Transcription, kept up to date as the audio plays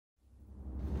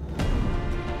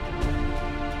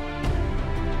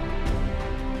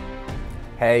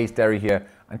Hey, it's Deri here,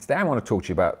 and today I want to talk to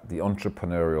you about the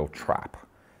entrepreneurial trap.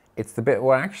 It's the bit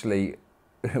where actually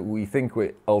we think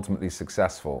we're ultimately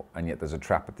successful, and yet there's a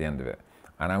trap at the end of it.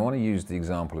 And I want to use the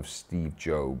example of Steve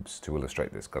Jobs to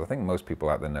illustrate this, because I think most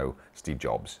people out there know Steve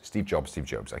Jobs. Steve Jobs.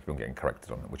 I keep on getting corrected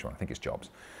on which one. I think it's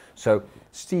Jobs. So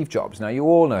Steve Jobs, now you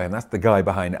all know him. That's the guy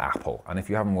behind Apple. And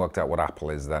if you haven't worked out what Apple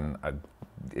is, then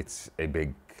it's a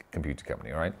big computer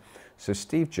company, all right? So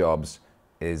Steve Jobs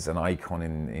is an icon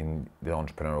in the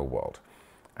entrepreneurial world.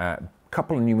 A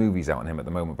couple of new movies out on him at the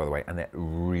moment, by the way, and they're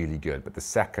really good. But the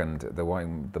second,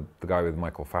 the guy with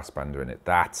Michael Fassbender in it,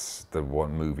 that's the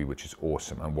one movie which is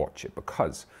awesome, and watch it,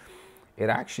 because it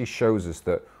actually shows us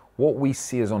that what we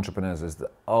see as entrepreneurs as the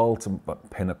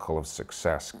ultimate pinnacle of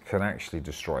success can actually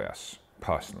destroy us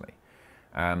personally.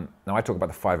 Now I talk about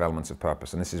the 5 elements of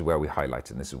purpose, and this is where we highlight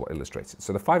it, and this is what illustrates it.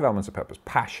 So the 5 elements of purpose: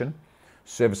 passion,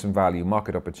 service and value,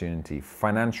 market opportunity,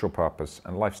 financial purpose,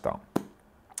 and lifestyle.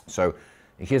 So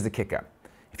here's the kicker.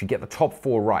 If you get the top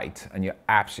 4 right and you're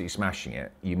absolutely smashing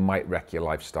it, you might wreck your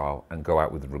lifestyle and go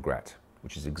out with regret,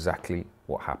 which is exactly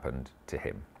what happened to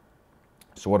him.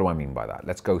 So what do I mean by that?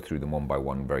 Let's go through them one by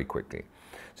one very quickly.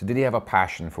 So did he have a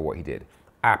passion for what he did?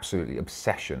 Absolutely,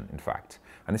 obsession, in fact.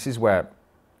 And this is where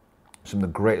some of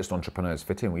the greatest entrepreneurs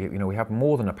fit in. We have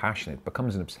more than a passion, it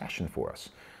becomes an obsession for us.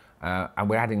 And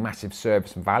we're adding massive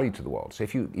service and value to the world. So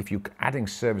if you're adding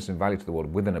service and value to the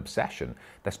world with an obsession,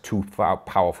 that's 2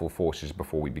 powerful forces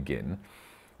before we begin.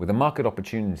 With a market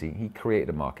opportunity, he created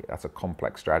a market. That's a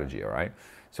complex strategy, all right?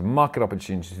 So market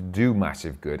opportunity to do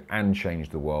massive good and change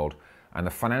the world, and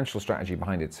the financial strategy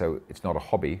behind it, so it's not a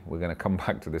hobby. We're going to come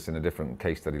back to this in a different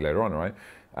case study later on, all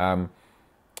right?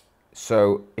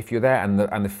 So if you're there,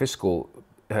 and the fiscal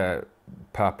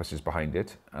purpose is behind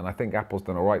it, and I think Apple's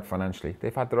done all right financially.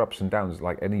 They've had their ups and downs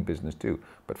like any business do,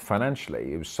 but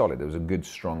financially it was solid. There was a good,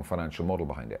 strong financial model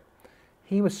behind it.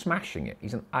 He was smashing it.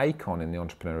 He's an icon in the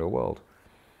entrepreneurial world,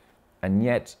 and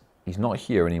yet he's not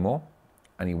here anymore,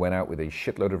 and he went out with a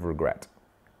shitload of regret.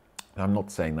 And I'm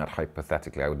not saying that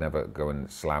hypothetically. I would never go and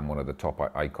slam one of the top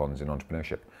icons in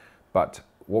entrepreneurship, but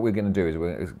what we're going to do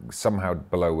is somehow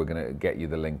below we're going to get you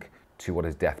the link to what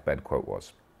his deathbed quote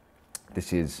was.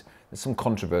 There's some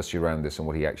controversy around this and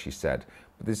what he actually said,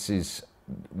 but this is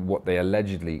what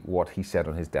he said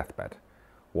on his deathbed,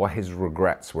 what his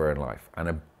regrets were in life, and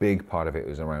a big part of it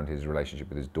was around his relationship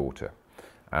with his daughter.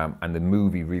 And the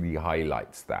movie really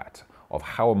highlights that, of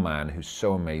how a man who's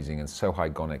so amazing and so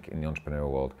iconic in the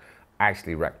entrepreneurial world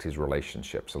actually wrecked his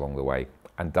relationships along the way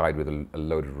and died with a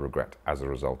load of regret as a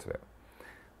result of it.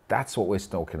 That's what we're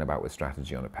talking about with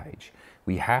strategy on a page.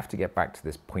 We have to get back to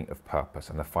this point of purpose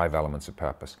and the 5 elements of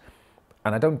purpose.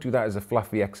 And I don't do that as a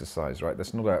fluffy exercise, right?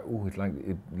 That's not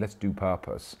let's do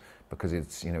purpose because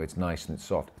it's nice and it's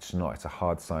soft. It's not. It's a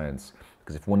hard science,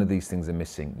 because if one of these things are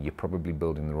missing, you're probably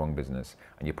building the wrong business,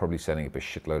 and you're probably setting up a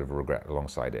shitload of regret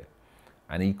alongside it.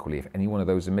 And equally, if any one of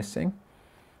those are missing,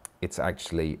 it's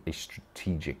actually a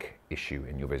strategic issue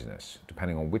in your business.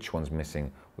 Depending on which one's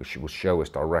missing, which will show us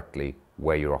directly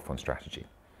where you're off on strategy.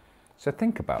 So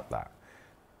think about that.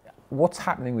 What's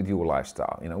happening with your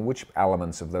lifestyle? Which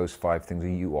elements of those 5 things are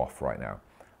you off right now?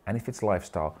 And if it's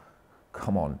lifestyle,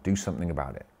 come on, do something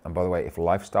about it. And by the way, if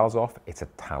lifestyle's off, it's a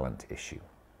talent issue.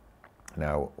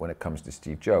 Now, when it comes to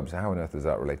Steve Jobs, how on earth does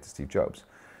that relate to Steve Jobs?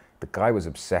 The guy was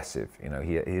obsessive.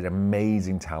 He had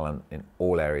amazing talent in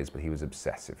all areas, but he was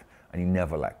obsessive, and he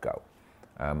never let go.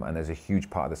 And there's a huge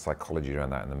part of the psychology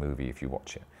around that in the movie if you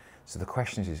watch it. So the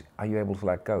question is, are you able to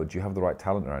let go? Do you have the right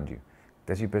talent around you?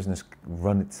 Does your business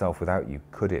run itself without you?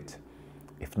 Could it?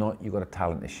 If not, you've got a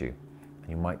talent issue, and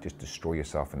you might just destroy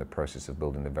yourself in the process of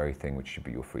building the very thing which should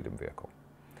be your freedom vehicle.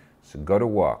 So go to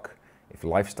work. If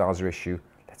lifestyle's your issue,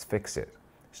 let's fix it.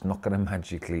 It's not going to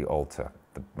magically alter.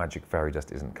 The magic fairy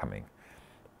dust isn't coming.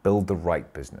 Build the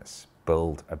right business.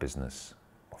 Build a business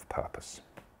of purpose.